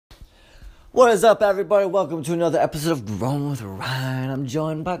What is up, everybody? Welcome to another episode of Growing with Ryan. I'm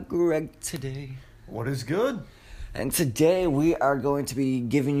joined by Greg today. What is good? And today we are going to be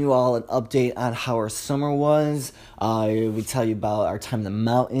giving you all an update on how our summer was. We tell you about our time in the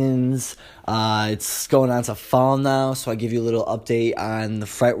mountains. It's going on to fall now, so I give you a little update on the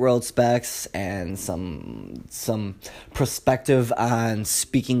Fright World specs and some perspective on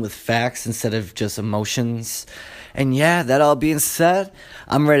speaking with facts instead of just emotions. And yeah, that all being said,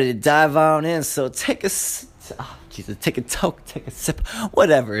 I'm ready to dive on in. So take a toke, take a sip,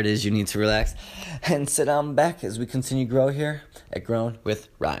 whatever it is you need to relax, and sit on back as we continue to grow here at Grown with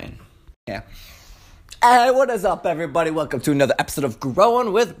Ryan. Yeah. Hey, what is up, everybody? Welcome to another episode of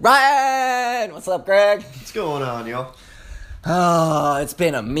Growing with Ryan. What's up, Greg? What's going on, yo? Oh, it's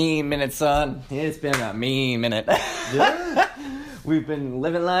been a mean minute, son. It's been a mean minute. Yeah. We've been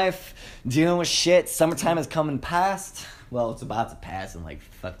living life, dealing with shit. Summertime is coming past. Well, it's about to pass in like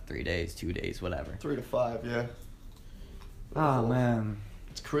 3 days, 2 days, whatever. 3 to 5, yeah. Oh, man.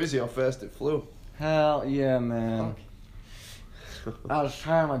 It's crazy how fast it flew. Hell yeah, man. I was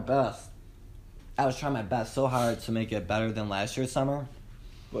trying my best. So hard to make it better than last year's summer.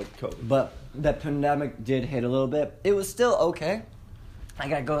 But that pandemic did hit a little bit. It was still okay. I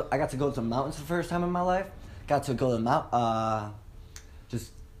got to go to the mountains for the first time in my life. Got to go to the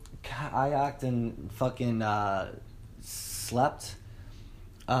just kayaked and fucking slept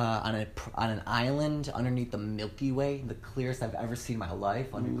on an island underneath the Milky Way, the clearest I've ever seen in my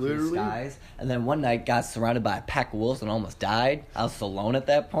life, under clear skies. And then one night got surrounded by a pack of wolves and almost died. I was alone at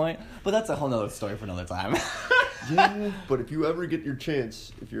that point, but that's a whole nother story for another time. Yeah, but if you ever get your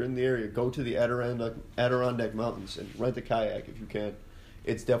chance, if you're in the area, go to the Adirondack Mountains and rent a kayak if you can.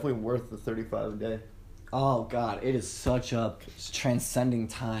 It's definitely worth the $35 a day. Oh God, it is such a transcending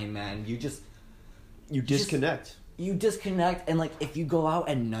time, man. You disconnect. You disconnect, and like if you go out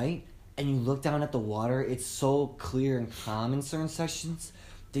at night and you look down at the water, it's so clear and calm in certain sections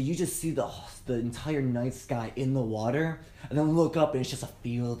that you just see the entire night sky in the water, and then look up and it's just a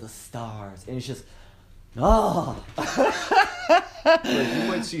field of stars, and it's just Like you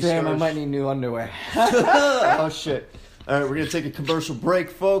might see damn, stars. I might need new underwear. Oh shit! All right, we're gonna take a commercial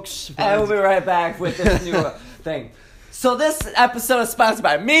break, folks. And we'll be right back with this new thing. So this episode is sponsored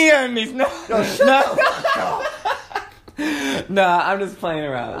by me and these. No, I'm just playing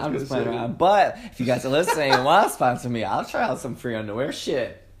around. But if you guys are listening and want to sponsor me, I'll try out some free underwear.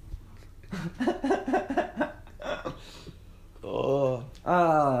 Shit.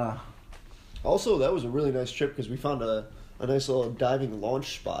 Also, that was a really nice trip because we found a nice little diving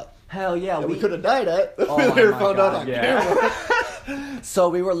launch spot. Hell yeah, We could have died at. Oh we never my found God, out on yeah. camera. So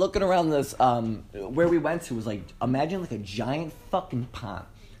we were looking around this. Where we went to was like, imagine like a giant fucking pond.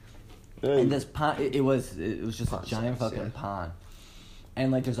 And this pond, it was just a giant fucking pond.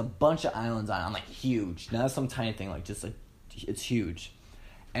 And like there's a bunch of islands on it, like huge, not some tiny thing, like just like it's huge.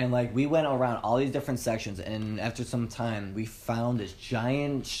 And like we went around all these different sections, and after some time we found this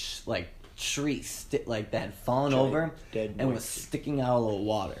giant tree that had fallen over and was sticking out of the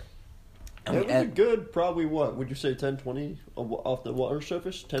water. And it was a good, probably what, would you say 10, 20 off the water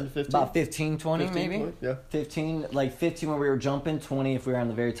surface? 10 to 15? About 15, 20 maybe? 20, yeah. 15 when we were jumping, 20 if we were on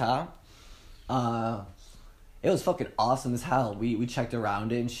the very top. It was fucking awesome as hell. We checked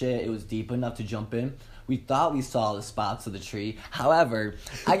around it and shit. It was deep enough to jump in. We thought we saw the spots of the tree. However,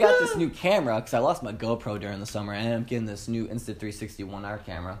 I got this new camera because I lost my GoPro during the summer, and I'm getting this new Insta360 1R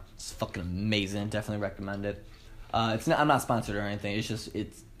camera. It's fucking amazing. Definitely recommend it. I'm not sponsored or anything. It's just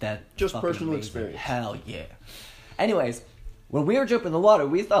fucking personal amazing. experience. Hell yeah. Anyways, when we were jumping in the water,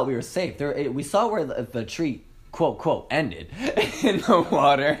 we thought we were safe. We saw where the tree, quote, quote, ended in the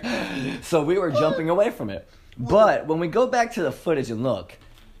water. So we were jumping away from it. But when we go back to the footage and look,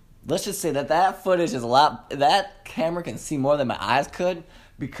 let's just say that footage is that camera can see more than my eyes could,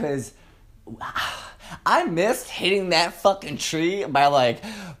 because I missed hitting that fucking tree by like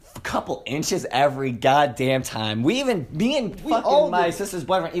a couple inches every goddamn time. Me and my sister's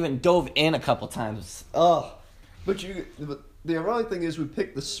boyfriend even dove in a couple times. Oh, but the ironic thing is we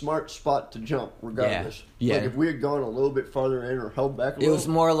picked the smart spot to jump regardless. Yeah. Like if we had gone a little bit farther in or held back a little. It was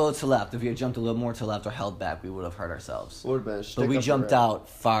more a little to left. If we had jumped a little more to left or held back, we would have hurt ourselves. Would have been a stick But we up jumped the out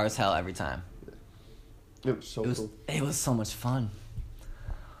far as hell every time. It was so cool. It was so much fun.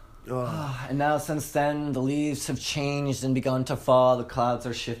 Oh. And now since then, the leaves have changed and begun to fall. The clouds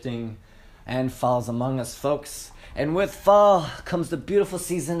are shifting, and fall's among us, folks. And with fall comes the beautiful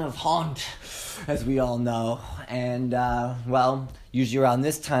season of haunt, as we all know. And, usually around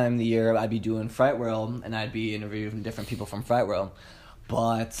this time of the year, I'd be doing Fright World, and I'd be interviewing different people from Fright World.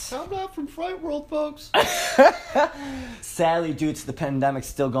 But I'm not from Fright World, folks. sadly, due to the pandemic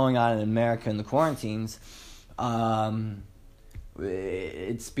still going on in America and the quarantines,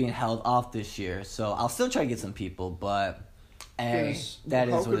 it's being held off this year. So I'll still try to get some people, but that is what it is.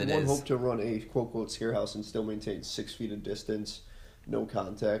 How could one hope to run a quote-unquote scare house and still maintain 6 feet of distance, no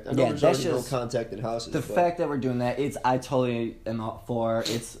contact? I know there's already no contact in houses. The fact that we're doing that, I totally am up for.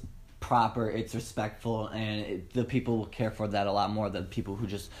 It's proper, it's respectful, and the people will care for that a lot more than people who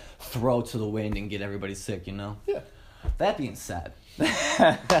just throw to the wind and get everybody sick, you know? Yeah. That being said,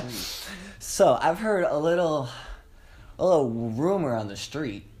 so I've heard a little rumor on the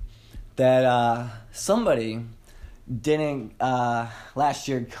street that somebody didn't last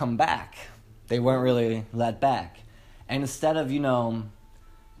year come back. They weren't really let back. And instead of,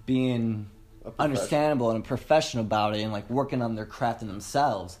 being understandable and professional about it and like working on their craft and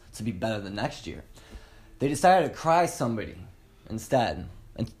themselves to be better the next year, they decided to cry somebody instead.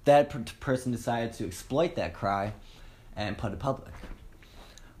 And that person decided to exploit that cry and put it public.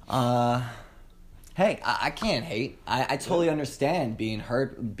 Hey, I can't hate. I totally understand being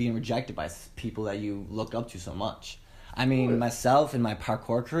hurt, being rejected by people that you look up to so much. I mean, myself in my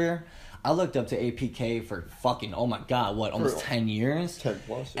parkour career, I looked up to APK for fucking, oh my god, almost 10 years? 10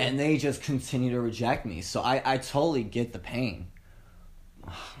 plus, yeah. And they just continue to reject me. So I totally get the pain.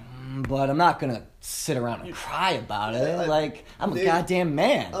 But I'm not going to sit around and cry about it. I'm a goddamn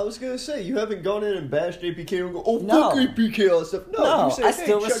man. I was going to say, you haven't gone in and bashed APK and go, fuck APK, all that stuff. No, you say, I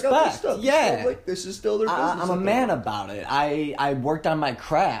still check respect. out this stuff. Yeah. This is still their business. I'm a man about it. I worked on my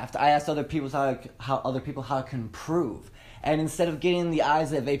craft. I asked other people how I can improve. And instead of getting the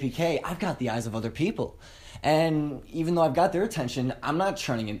eyes of APK, I've got the eyes of other people. And even though I've got their attention, I'm not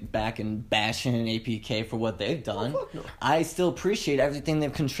turning it back and bashing APK for what they've done. Oh, fuck no. I still appreciate everything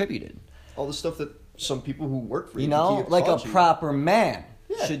they've contributed. All the stuff that some people who work for APK have like a taught you. proper man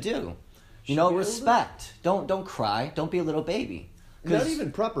should do. Should be Respect. Don't cry. Don't be a little baby. Not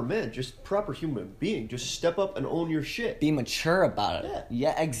even proper man, just proper human being. Just step up and own your shit. Be mature about it.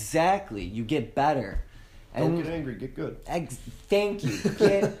 Yeah, exactly. You get better. Don't get angry, get good. Thank you.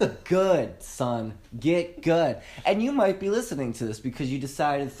 Get good, son. Get good. And you might be listening to this because you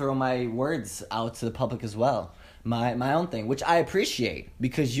decided to throw my words out to the public as well. My own thing, which I appreciate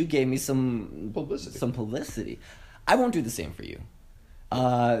because you gave me some publicity. I won't do the same for you.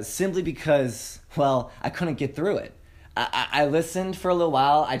 Simply because, I couldn't get through it. I listened for a little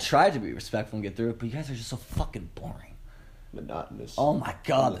while. I tried to be respectful and get through it, but you guys are just so fucking boring. Monotonous. Oh my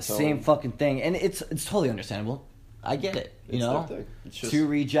god, the same fucking thing. And it's totally understandable. I get it. It's their thing. It's just... Two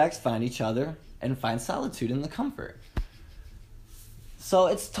rejects find each other and find solitude in the comfort. So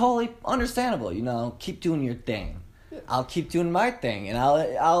it's totally understandable, keep doing your thing. Yeah. I'll keep doing my thing and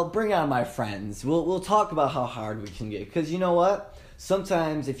I'll bring on my friends. We'll talk about how hard we can get. Because you know what?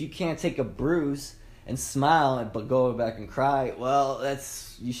 Sometimes if you can't take a bruise and smile but go back and cry,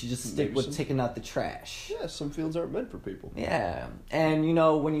 you should just stick with taking out the trash. Yeah, some fields aren't meant for people. Yeah. And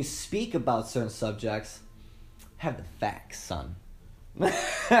when you speak about certain subjects, have the facts, son.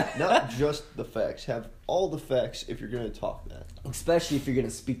 Not just the facts. Have all the facts if you're going to talk that. Especially if you're going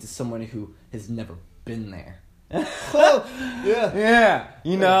to speak to someone who has never been there. Yeah.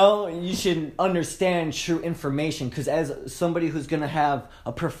 You should understand true information because as somebody who's going to have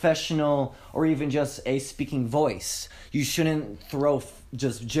a professional or even just a speaking voice, you shouldn't throw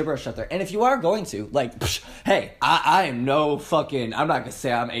just gibberish out there. And if you are going to, hey, I am no fucking, I'm not going to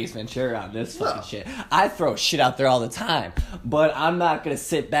say I'm Ace Ventura on this fucking shit. I throw shit out there all the time, but I'm not going to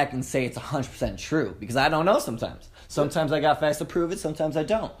sit back and say it's 100% true because I don't know sometimes. Sometimes I got facts to prove it, sometimes I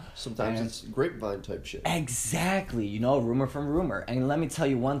don't. Sometimes it's grapevine type shit. Exactly, rumor from rumor. And let me tell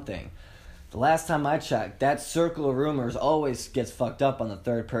you one thing. The last time I checked, that circle of rumors always gets fucked up on the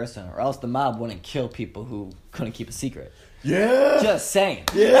third person, or else the mob wouldn't kill people who couldn't keep a secret. Yeah! Just saying.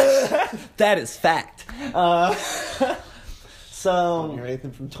 Yeah! That is fact. So, don't hear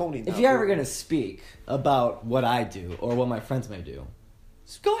anything from Tony now. If you're ever going to speak about what I do, or what my friends may do,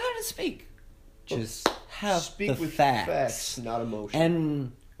 just go ahead and speak. Just speak with facts, not emotion,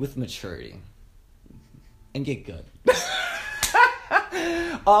 and with maturity, and get good.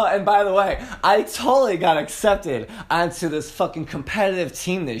 And by the way, I totally got accepted onto this fucking competitive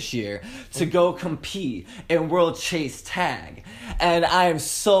team this year to go compete in World Chase Tag, and I am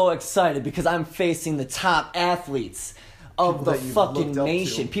so excited because I'm facing the top athletes of the fucking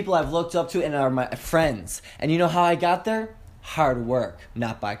nation, people I've looked up to and are my friends. And you know how I got there? Hard work,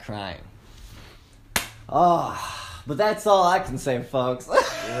 not by crying. But that's all I can say, folks.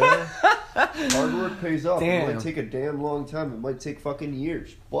 Yeah. Hard work pays off. Damn. It might take a damn long time. It might take fucking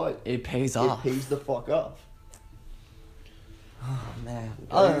years, but it pays off. It pays the fuck off. Oh, man.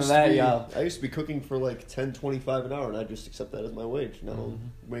 Other than that, yo. I used to be cooking for like $10.25 an hour, and I just accept that as my wage. Now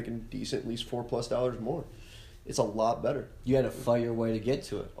I'm making decent, at least $4+ more. It's a lot better. You had to fight your way to get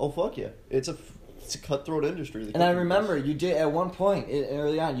to it. Oh, fuck yeah. It's a cutthroat industry. And I remember you did, at one point,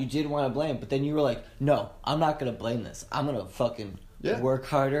 early on, you did want to blame, but then you were like, no, I'm not going to blame this. I'm going to fucking work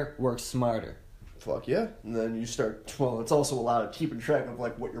harder, work smarter. Fuck yeah. And then you start, well, it's also a lot of keeping track of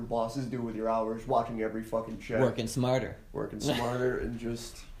like what your bosses do with your hours, watching every fucking check. Working smarter. And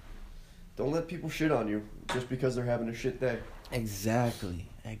just don't let people shit on you just because they're having a shit day. Exactly.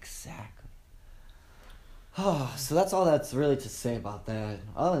 Oh, so that's all that's really to say about that.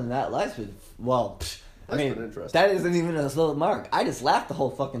 Other than that, life's been, well, I mean, interesting. That isn't even a little mark. I just laughed the whole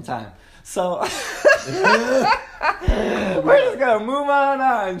fucking time. So, we're just gonna move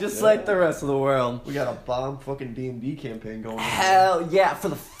on, just like the rest of the world. We got a bomb fucking D&D campaign going on. Hell yeah, for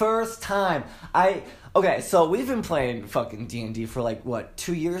the first time. Okay, so we've been playing fucking D&D for like, what,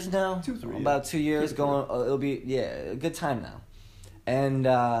 2 years now? 2, 3 years. About 2 years going, it'll be, a good time now. And,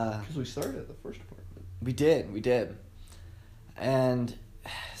 because we started at the first department. We did. And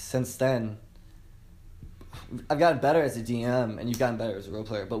since then, I've gotten better as a DM, and you've gotten better as a role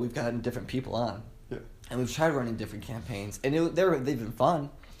player, but we've gotten different people on. Yeah. And we've tried running different campaigns, and they've been fun.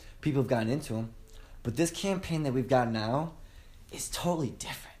 People have gotten into them. But this campaign that we've got now is totally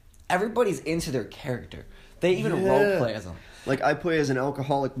different. Everybody's into their character. They even role play as them. Like, I play as an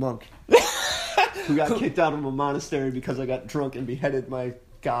alcoholic monk who got kicked out of a monastery because I got drunk and beheaded my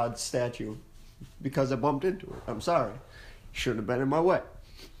god statue. Because I bumped into it. I'm sorry. Shouldn't have been in my way.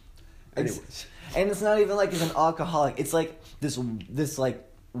 Anyways. And it's not even like he's an alcoholic. It's like this like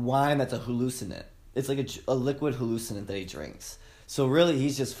wine that's a hallucinant. It's like a liquid hallucinant that he drinks. So really,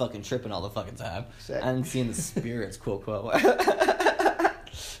 he's just fucking tripping all the fucking time. Exactly. And seeing the spirits, quote.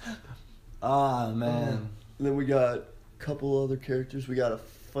 Oh, man. And then we got a couple other characters. We got a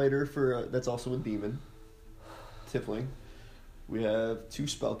fighter that's also a demon. Tiefling. We have 2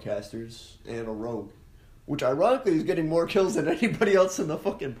 spellcasters and a rogue, which ironically is getting more kills than anybody else in the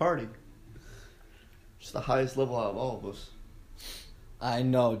fucking party. Just the highest level out of all of us. I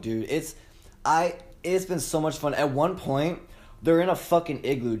know, dude. It's been so much fun. At one point, they're in a fucking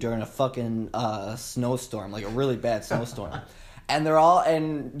igloo during a fucking snowstorm, like a really bad snowstorm. And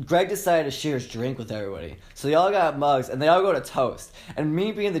Greg decided to share his drink with everybody. So they all got mugs, and they all go to toast. And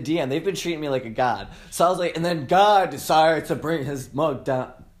me being the DM, they've been treating me like a god. So I was like, and then God decided to bring his mug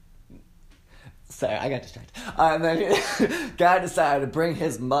down. Sorry, I got distracted. And then God decided to bring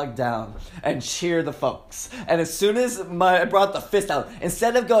his mug down and cheer the folks. And as soon as I brought the fist out,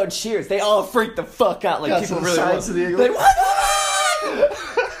 instead of going cheers, they all freaked the fuck out. Like, people really sides of the igloo. Like, what?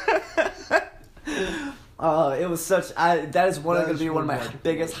 It was that is going to be one of my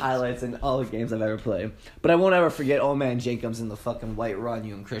biggest highlights in all the games I've ever played. But I won't ever forget old man Jacobs in the fucking white run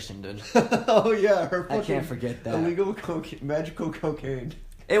you and Christian did. Oh yeah, her fucking I can't forget that. Illegal magical cocaine.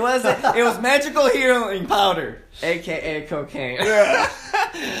 It was magical healing powder, aka cocaine. Yeah.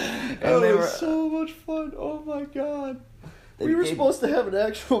 It was so much fun. Oh my god. We were supposed to have an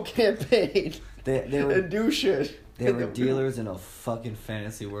actual campaign and do shit. They were dealers in a fucking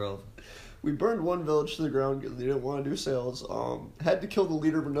fantasy world. We burned one village to the ground because they didn't want to do sales. Had to kill the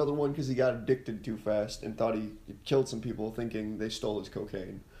leader of another one because he got addicted too fast and thought he killed some people thinking they stole his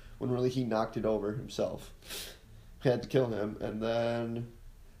cocaine, when really he knocked it over himself. Had to kill him, and then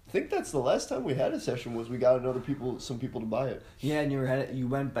I think that's the last time we had a session was we got some people to buy it. Yeah, and you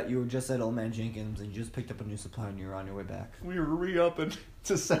were just at Old Man Jenkins and you just picked up a new supply and you were on your way back. We were re-upping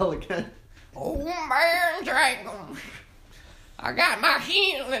to sell again. Old Man Jenkins. I got my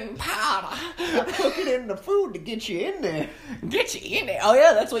healing powder. I cook it in the food to get you in there. Get you in there. Oh,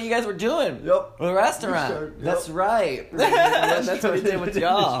 yeah, that's what you guys were doing. Yep. The restaurant. Yep. That's right. That's what we did with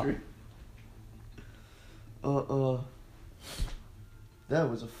y'all. That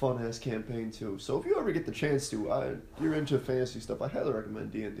was a fun-ass campaign, too. So if you ever get the chance to, you're into fantasy stuff, I highly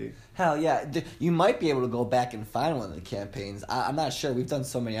recommend D&D. Hell yeah. You might be able to go back and find one of the campaigns. I'm not sure. We've done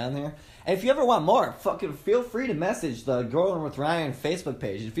so many on there. And if you ever want more, fucking feel free to message the Growing with Ryan Facebook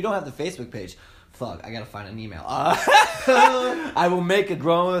page. If you don't have the Facebook page, fuck, I gotta find an email. I will make a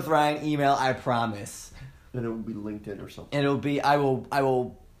Growing with Ryan email, I promise. And it will be LinkedIn or something. And it'll be, I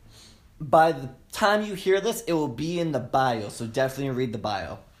will, by the time you hear this, it will be in the bio, so definitely read the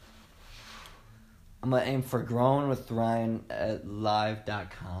bio. I'm gonna aim for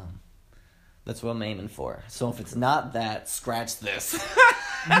growingwithryan@live.com. That's what I'm aiming for. So if it's not that, scratch this.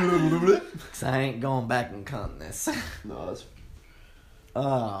 Because I ain't going back and cutting this. No, that's...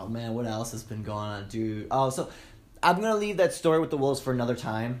 Oh, man, what else has been going on, dude? Oh, so I'm going to leave that story with the wolves for another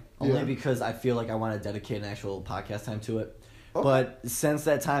time. Only because I feel like I want to dedicate an actual podcast time to it. Okay. But since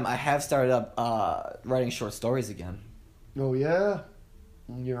that time, I have started up writing short stories again. Oh, yeah?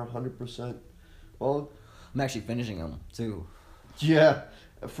 You're 100%. Well, I'm actually finishing them, too. yeah.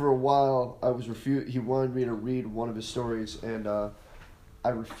 For a while, I was he wanted me to read one of his stories, and I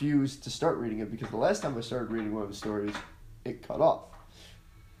refused to start reading it because the last time I started reading one of his stories, it cut off.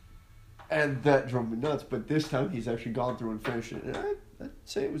 And that drove me nuts. But this time, he's actually gone through and finished it. And I'd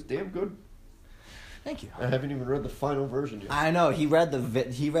say it was damn good. Thank you. I haven't even read the final version yet. I know, he read the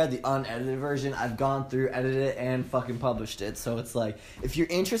unedited version. I've gone through, edited it, and fucking published it. So it's like, if you're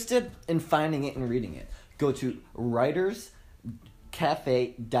interested in finding it and reading it, go to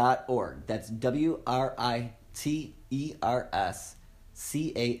writerscafe.org. That's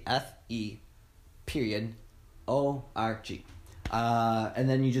WRITERSCAFE.org. And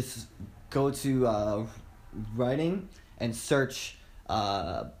then you just go to writing and search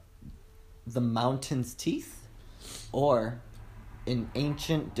The Mountain's Teeth or An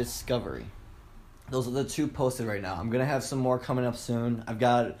Ancient Discovery. Those are the two posted right now. I'm going to have some more coming up soon. I've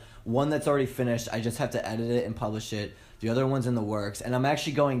got one that's already finished. I just have to edit it and publish it. The other one's in the works. And I'm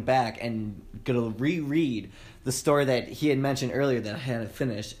actually going back and going to reread the story that he had mentioned earlier that I hadn't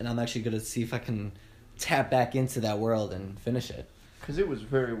finished. And I'm actually going to see if I can tap back into that world and finish it. Because it was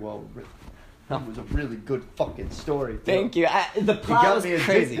very well written. It was a really good fucking story. Thank you. The plot was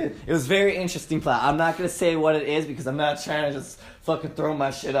crazy. It was a very interesting plot. I'm not going to say what it is because I'm not trying to just fucking throw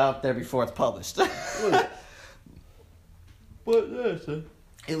my shit out there before it's published. But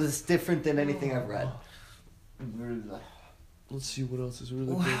It was different than anything I've read. Let's see what else is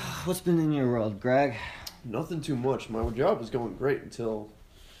really good. What's been in your world, Greg? Nothing too much. My job was going great until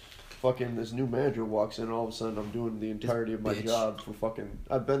fucking this new manager walks in and all of a sudden I'm doing the entirety of my job for fucking...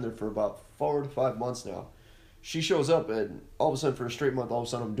 I've been there for about 4 to 5 months now. She shows up and all of a sudden for a straight month, all of a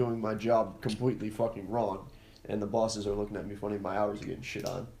sudden I'm doing my job completely fucking wrong. And the bosses are looking at me funny. My hours are getting shit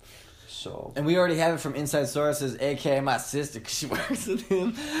on. So... And we already have it from inside sources, a.k.a. my sister, because she works with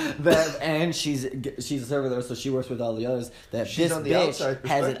him. And she's a server there, so she works with all the others. That She's this on the bitch outside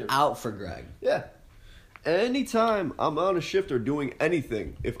has it perspective. out for Greg. Yeah. Anytime I'm on a shift or doing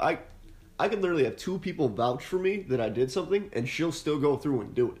anything, if I can literally have 2 people vouch for me that I did something, and she'll still go through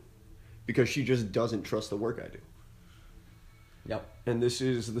and do it. Because she just doesn't trust the work I do. Yep. And this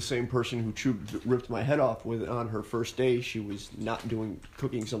is the same person who ripped my head off with on her first day. She was not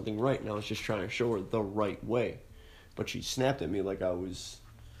cooking something right, and I was just trying to show her the right way. But she snapped at me like I was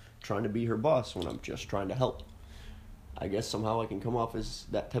trying to be her boss when I'm just trying to help. I guess somehow I can come off as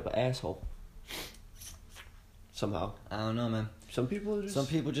that type of asshole. Somehow. I don't know, man. Some people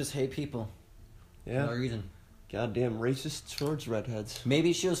just hate people. Yeah. For no reason. Goddamn racist towards redheads.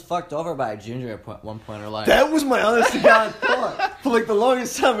 Maybe she was fucked over by a ginger at one point in her life. That was my honest to God thought. For like the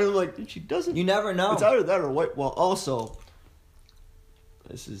longest time, I'm like, she doesn't. You never know. It's either that or white. Well, also,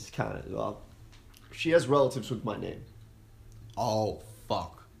 this is kind of, she has relatives with my name. Oh,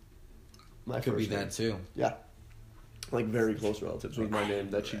 fuck. My Could be first name. that, too. Yeah. Like very close relatives with my name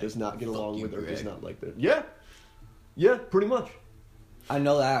that she does not get along with or does Greg. not like that. Yeah. Yeah, pretty much. I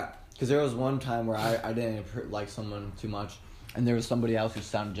know that. Because there was one time where I didn't like someone too much. And there was somebody else who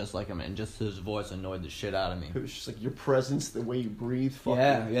sounded just like him. And just his voice annoyed the shit out of me. It was just like your presence, the way you breathe. Fuck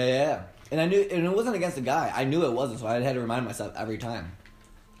Yeah, you. yeah. And I knew, and it wasn't against the guy. I knew it wasn't, so I had to remind myself every time.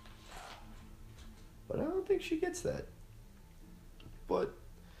 But I don't think she gets that. But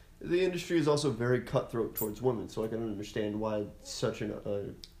the industry is also very cutthroat towards women, so I can understand why it's such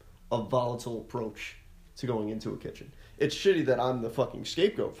a volatile approach to going into a kitchen. It's shitty that I'm the fucking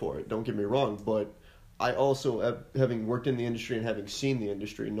scapegoat for it, don't get me wrong, but I also, having worked in the industry and having seen the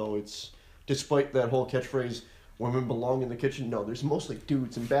industry, know it's, despite that whole catchphrase, women belong in the kitchen, no, there's mostly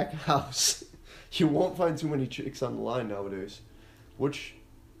dudes in back of house. You won't find too many chicks on the line nowadays, which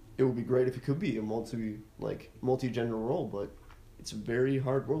it would be great if it could be a multi-gender role, but it's a very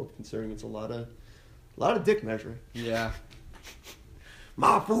hard world considering it's a lot of dick measuring. Yeah.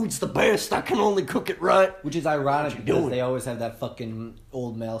 My food's the best. I can only cook it right. Which is ironic What you because doing? they always have that fucking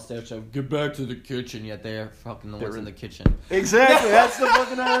old male stereotype. Get back to the kitchen, yet they're fucking the ones in the kitchen. Exactly. That's the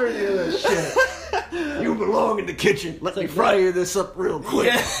fucking irony of that shit. You belong in the kitchen. Let me fry you this up real quick.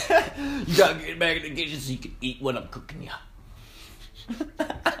 Yeah. You gotta get back in the kitchen so you can eat what I'm cooking you.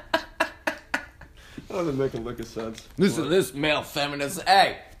 That doesn't make a lick of sense. Listen to this male feminist.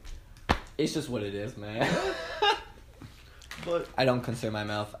 Hey! It's just what it is, man. But I don't consider my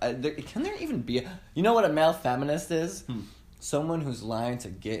male... can there even be... You know what a male feminist is? Someone who's lying to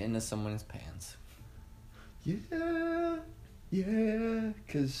get into someone's pants. yeah,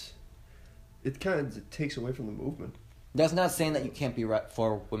 because it kind of takes away from the movement. That's not saying that you can't be right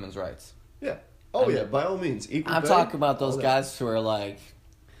for women's rights. Yeah, Oh, yeah, by all means. Equal I'm pay, talking about those all that. guys who are like,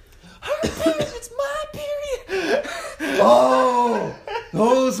 her period, it's my period. Oh,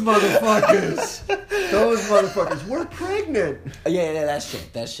 those motherfuckers. Those motherfuckers. We're pregnant. Yeah,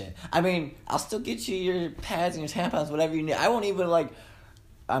 that shit. I mean, I'll still get you your pads and your tampons, whatever you need. I won't even, like,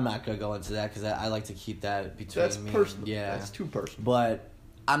 I'm not going to go into that because I like to keep that between That's me. personal. Yeah. That's too personal. But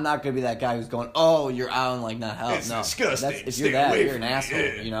I'm not going to be that guy who's going, oh, you're out and, like, not help. It's No. disgusting. If Stay you're that, away you're an from me. asshole,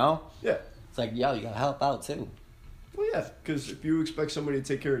 Yeah. you know? Yeah. It's like, yo, you got to help out, too. Well, yeah, because if you expect somebody to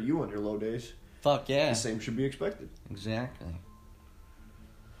take care of you on your low days, Fuck yeah. the same should be expected. Exactly.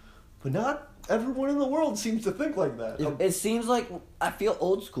 But not everyone in the world seems to think like that. It seems like I feel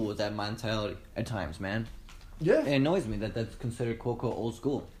old school with that mentality at times, man. Yeah. It annoys me that that's considered quote-unquote old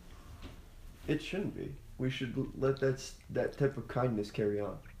school. It shouldn't be. We should let that type of kindness carry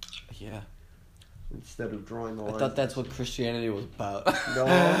on Yeah. instead of drawing the I line. thought that's what Christianity was about.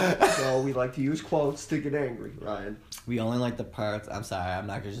 No, we like to use quotes to get angry, Ryan. We only like the parts. I'm sorry, I'm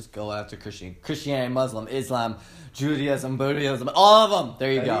not gonna just go after Christianity, Muslim, Islam, Judaism, Buddhism, all of them.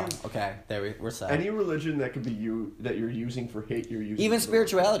 There you go. Okay, we're set. Any religion that could be that you're using for hate, you're using. Even for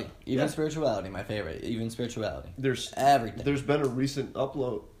spirituality. Even Yeah. spirituality, my favorite. Even spirituality. There's Everything. There's been a recent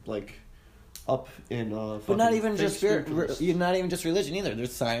upload up in. But not even just spiritualists. not even just religion either.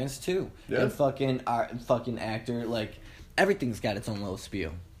 There's science too, Yeah. and fucking art, fucking actor. Like everything's got its own little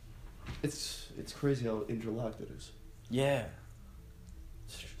spiel. It's crazy how interlocked it is. Yeah.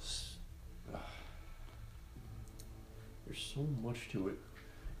 It's just there's so much to it.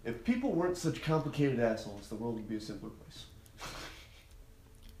 If people weren't such complicated assholes, the world would be a simpler place.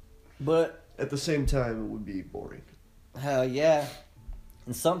 But At the same time, it would be boring. hell yeah,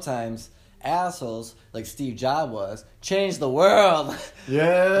 and sometimes assholes like Steve Jobs was change the world.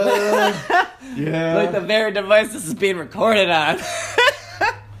 Yeah, yeah. Like the very device this is being recorded on.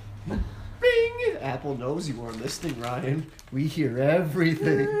 Bing! Apple knows you are listening, Ryan. We hear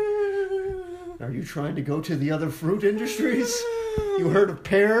everything. Are you trying to go to the other fruit industries? You heard of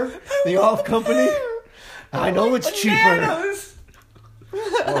Pear, the off company? I know it's Bananas.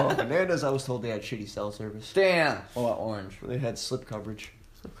 cheaper. Well, bananas, I was told they had shitty cell service. Damn. What about orange? They had slip coverage.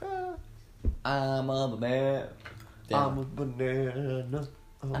 I'm a banana. I'm a banana.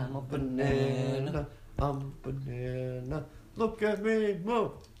 I'm a banana. I'm a banana. Look at me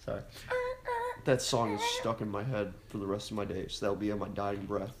move. Sorry. That song is stuck in my head for the rest of my days. That'll be on my dying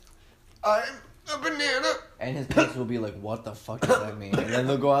breath. I'm a banana. And his kids will be like, what the fuck does that mean? And then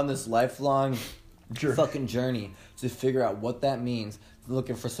they'll go on this lifelong fucking journey to figure out what that means,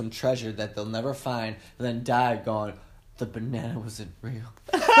 looking for some treasure that they'll never find, and then die going, the banana wasn't real.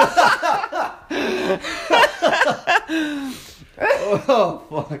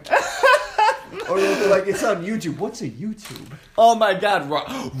 Oh, fuck. Or they'll be like, it's on YouTube. What's a YouTube? Oh my god,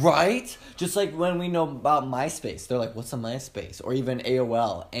 right? Just like when we know about MySpace, they're like, what's a MySpace? Or even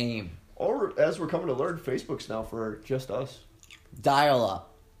AOL, AIM, Or, as we're coming to learn, Facebook's now for just us. dial-up.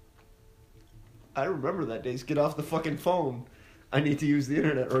 I remember that days. Get off the fucking phone. I need to use the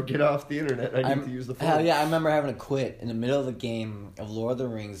internet. Or get off the internet. I need to use the phone. Hell yeah, I remember having to quit in the middle of the game of Lord of the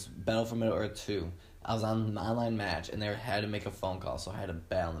Rings, Battle for Middle-earth 2. I was on an online match, and they had to make a phone call, so I had to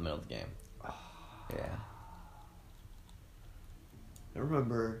bail in the middle of the game. Yeah. I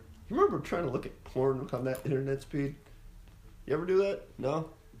remember... You remember trying to look at porn on that internet speed? You ever do that? No?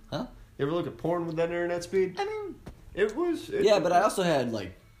 Huh? You ever look at porn with that internet speed? I mean... It was... Yeah, but I also had,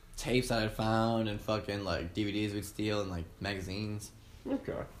 like, tapes that I found and fucking, like, DVDs we'd steal and, like, magazines.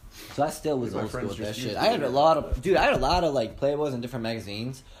 Okay. So I still was My old school friends with that just shit. used I had the a lot of... Dude, I had a lot of, like, Playboys and different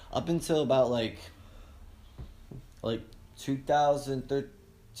magazines up until about, like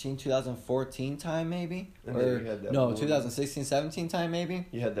 2013, 2014 time, maybe? And then you had that no, one- 2016, 17 time, maybe?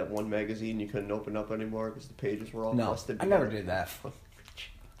 You had that one magazine you couldn't open up anymore because the pages were all No, busted I never together. did that.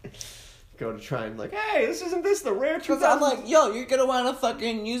 Go to try and like, hey, isn't this the rare Because 2000s? I'm like, yo, you're going to want to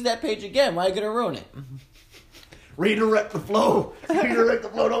fucking use that page again. Why are you going to ruin it? Redirect the flow. Redirect the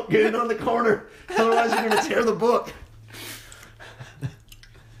flow. Don't get it on the corner. Otherwise, you're going to tear the book.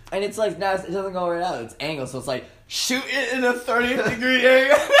 And it's like, now it doesn't go right out. It's angled, so it's like, shoot it in a 30-degree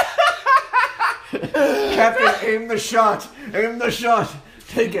angle. Captain, aim the shot. Aim the shot.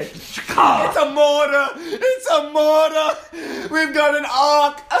 Take it. It's a mortar. It's a mortar. We've got an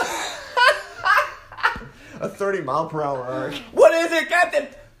arc. A 30-mile-per-hour arc. What is it, Captain?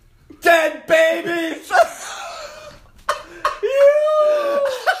 Dead babies.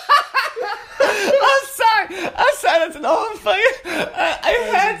 I'm sorry. That's an old fucking. I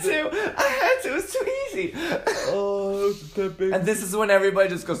had to. It's too easy. Oh, that big. And this is when everybody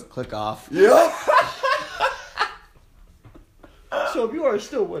just goes click off. Yep. So Tobe, you are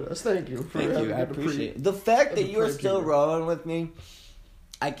still with us. Thank you. Thank you. I appreciate it. The fact that you are still rolling with me,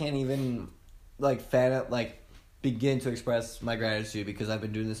 I can't even begin to express my gratitude because I've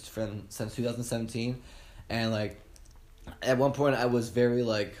been doing this since 2017, and at one point I was very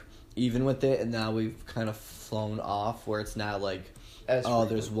even with it, and now we've kind of flown off where it's now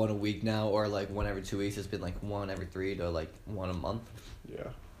there's one a week now, or one every 2 weeks. It's been one every 3 to one a month. Yeah.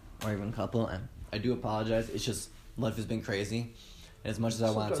 Or even a couple, and I do apologize. It's just life has been crazy. And as much as I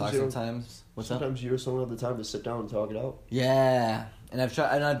want to talk sometimes. Sometimes you just don't have the time to sit down and talk it out. Yeah. And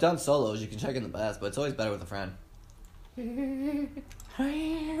I've done solos, you can check in the past, but it's always better with a friend. He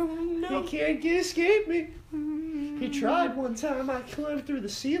can't escape me. He tried one time, I climbed through the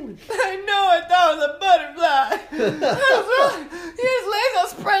ceiling. I know, I thought it was a butterfly. His legs all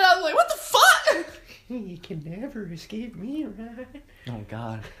spread out, what the fuck? You can never escape me, right? Oh,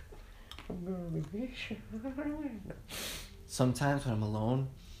 God. I'm gonna be sure. Sometimes when I'm alone,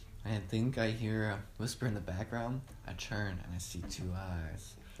 I think I hear a whisper in the background. I turn and I see 2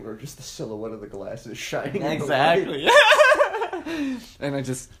 eyes. Or just the silhouette of the glasses shining. Exactly. And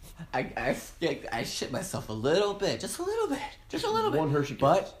I shit myself a little bit, just a little bit. One Hershey kiss.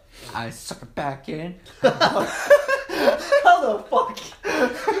 But I suck it back in. How the fuck?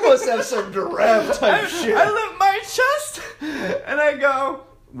 You must have some giraffe type shit. I lift my chest and I go,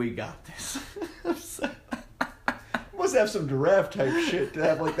 we got this. Must have some giraffe type shit to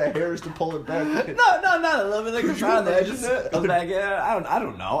have the hairs to pull it back in. No, not a little bit Could you imagine that? Goes back in. I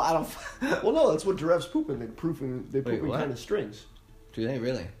don't know. Well, no, that's what giraffes poop in. They poop in kind of strings. Do they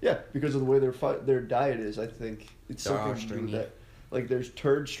really? Yeah, because of the way their diet is. I think it's They are something stringy. that there's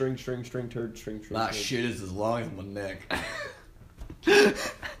turd, string, turd, string. That shit is as long as my neck.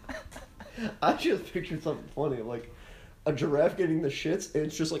 I just pictured something funny, a giraffe getting the shits, and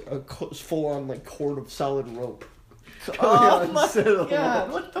it's just a full-on cord of solid rope. Oh my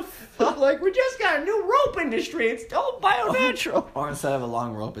God! What the fuck? We just got a new rope industry. It's all bio-natural. Or instead of a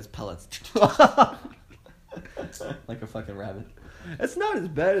long rope, it's pellets. Like a fucking rabbit. It's not as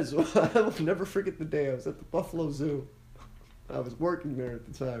bad as I will never forget the day I was at the Buffalo Zoo. I was working there at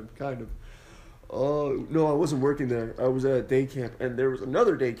the time, kind of. No, I wasn't working there. I was at a day camp, and there was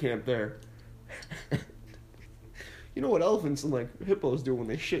another day camp there. You know what elephants and hippos do when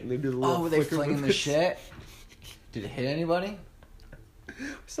they shit and they do the little were they flicker flinging the movements? shit? Did it hit anybody? I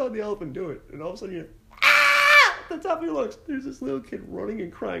saw the elephant do it, and all of a sudden you're at the top of your lungs. There's this little kid running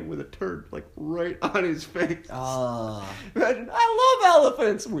and crying with a turd right on his face. Oh. Imagine, I love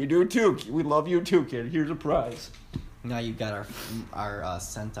elephants. We do too. We love you too, kid. Here's a prize. Now you've got our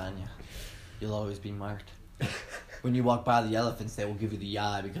scent on you. You'll always be marked. When you walk by the elephants, they will give you the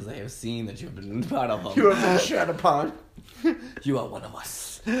eye because they have seen that you have been part of them. You have been shat upon. You are one of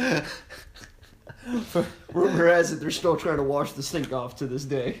us. Rumor has it they're still trying to wash the stink off to this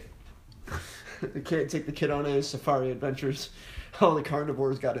day. They can't take the kid on any safari adventures. All the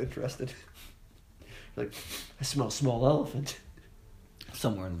carnivores got interested. I smell small elephant.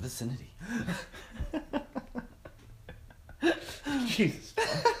 Somewhere in the vicinity. Jesus.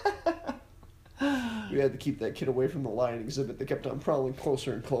 We had to keep that kid away from the lion exhibit. They kept on prowling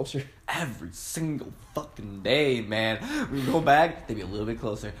closer and closer. Every single fucking day, man. We go back, they'd be a little bit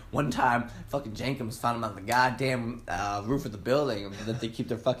closer. One time, fucking Jenkins found him on the goddamn roof of the building that they keep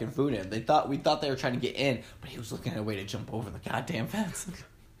their fucking food in. We thought they were trying to get in, but he was looking at a way to jump over the goddamn fence.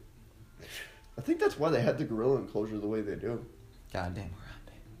 I think that's why they had the gorilla enclosure the way they do. Goddamn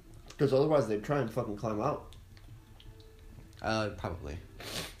right. Because otherwise they'd try and fucking climb out. Probably.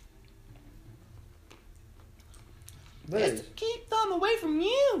 Nice. Keep them away from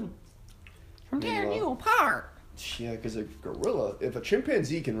you. From tearing you apart. Yeah, because a gorilla, if a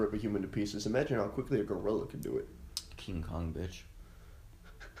chimpanzee can rip a human to pieces, imagine how quickly a gorilla could do it. King Kong, bitch.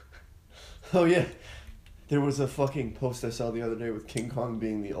 Oh, yeah. There was a fucking post I saw the other day with King Kong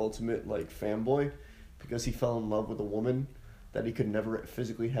being the ultimate, fanboy because he fell in love with a woman that he could never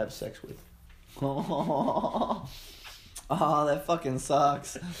physically have sex with. Oh, that fucking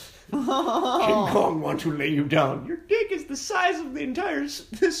sucks. King Kong wants to lay you down. Your dick is the size of the entire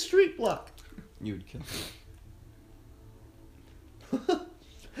this street block. You'd kill him.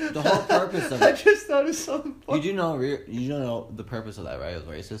 The whole purpose of it. I just thought of something funny. You do know the purpose of that, right? It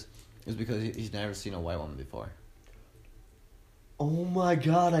was racist. It's because he's never seen a white woman before. Oh my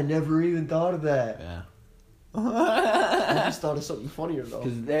god, I never even thought of that. Yeah. I just thought of something funnier though.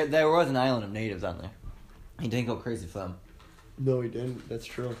 Because there was an island of natives on there. He didn't go crazy for them. No, he didn't. That's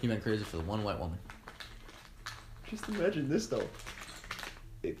true. He went crazy for the one white woman. Just imagine this though.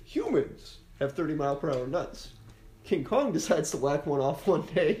 If humans have 30-mile-per-hour nuts, King Kong decides to whack one off one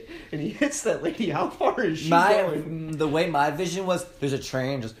day, and he hits that lady. How far is she going? The way my vision was, there's a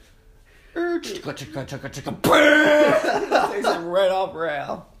train just... takes it right off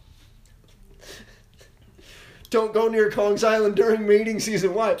rail. Don't go near Kong's Island during mating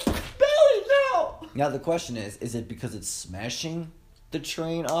season. Why? Billy, no! Now the question is it because it's smashing the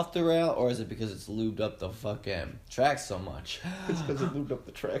train off the rail, or is it because it's lubed up the fucking tracks so much? It's because it lubed up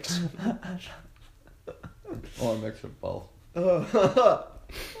the tracks. Or a mix of both. How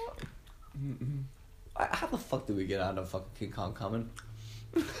the fuck did we get on to fucking King Kong coming?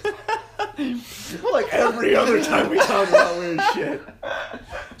 Like every other time we talk about weird shit.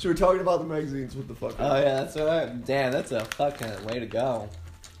 So we're talking about the magazines. What the fuck? Oh yeah, that's right. Damn, that's a fucking way to go.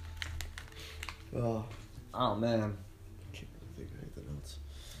 Oh man. Can't really think of anything else.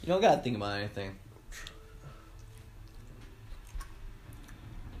 You don't gotta think about anything.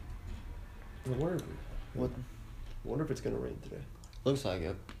 I wonder if it's gonna rain today. Looks like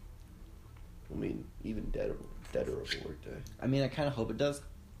it. I mean, even deader of a work day. I mean, I kind of hope it does.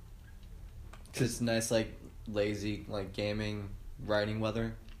 Cause it's nice, like lazy, like gaming, writing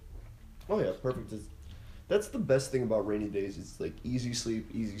weather. Oh yeah, perfect. That's the best thing about rainy days. It's like easy sleep,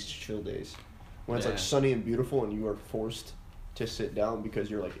 easy chill days. When it's like sunny and beautiful, and you are forced to sit down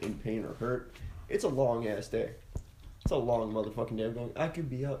because you're like in pain or hurt, it's a long ass day. It's a long motherfucking day. I'm going, I could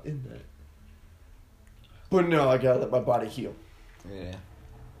be out in that. But no, I gotta let my body heal. Yeah.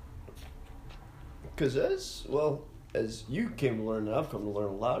 Because as you came to learn, and I've come to learn,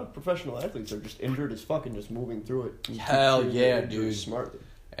 a lot of professional athletes are just injured as fuck and just moving through it. Hell yeah, dude. Smartly.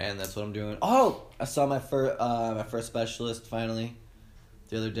 And that's what I'm doing. Oh, I saw my first specialist finally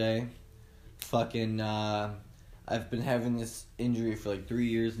the other day. Fucking, I've been having this injury for like 3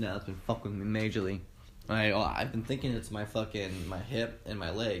 years now. It's been fucking me majorly. I've been thinking it's my hip and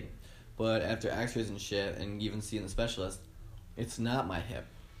my leg. But after x-rays and shit, and even seeing the specialist, it's not my hip.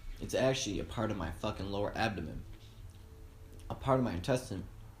 It's actually a part of my fucking lower abdomen. A part of my intestine,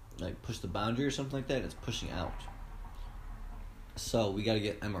 like, pushed the boundary or something like that, and it's pushing out. So, we gotta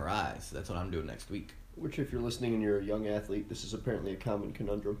get MRIs. That's what I'm doing next week. Which, if you're listening and you're a young athlete, this is apparently a common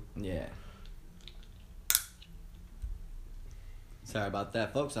conundrum. Yeah. Sorry about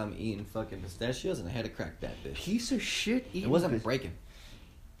that, folks. I'm eating fucking pistachios, and I had to crack that bitch. Piece of shit eating. It wasn't breaking.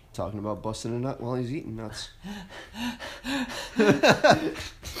 Talking about busting a nut while he's eating nuts.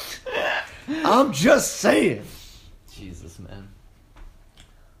 I'm just saying. Jesus, man.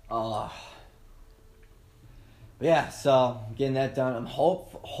 Yeah, so getting that done. I'm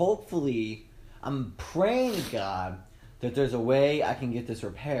hopefully, I'm praying to God that there's a way I can get this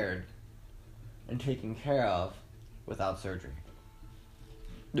repaired and taken care of without surgery.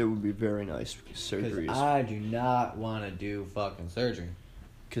 It would be very nice because surgery is... I do not want to do fucking surgery.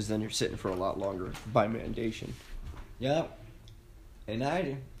 Because then you're sitting for a lot longer by mandation. Yep. And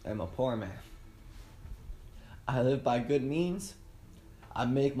I am a poor man. I live by good means. I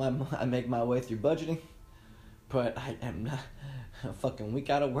make my way through budgeting. But I am not... A fucking week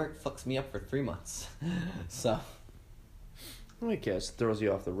out of work fucks me up for 3 months. So... I guess it throws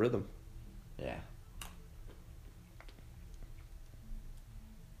you off the rhythm. Yeah.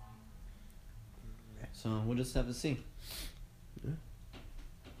 So we'll just have to see. Yeah.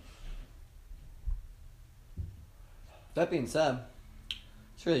 That being said,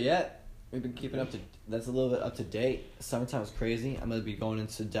 that's really it. We've been keeping that's a little bit up to date. Summertime is crazy. I'm gonna be going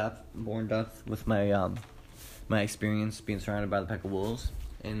into more in depth with my my experience being surrounded by the pack of wolves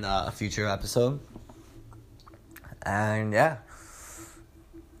in a future episode. And yeah,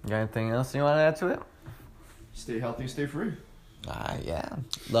 you got anything else you want to add to it? Stay healthy, stay free. Yeah.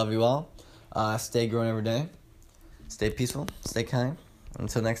 Love you all. Stay growing every day. Stay peaceful. Stay kind.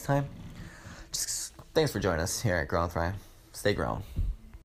 Until next time. Just thanks for joining us here at Grow and Thrive. Stay grown.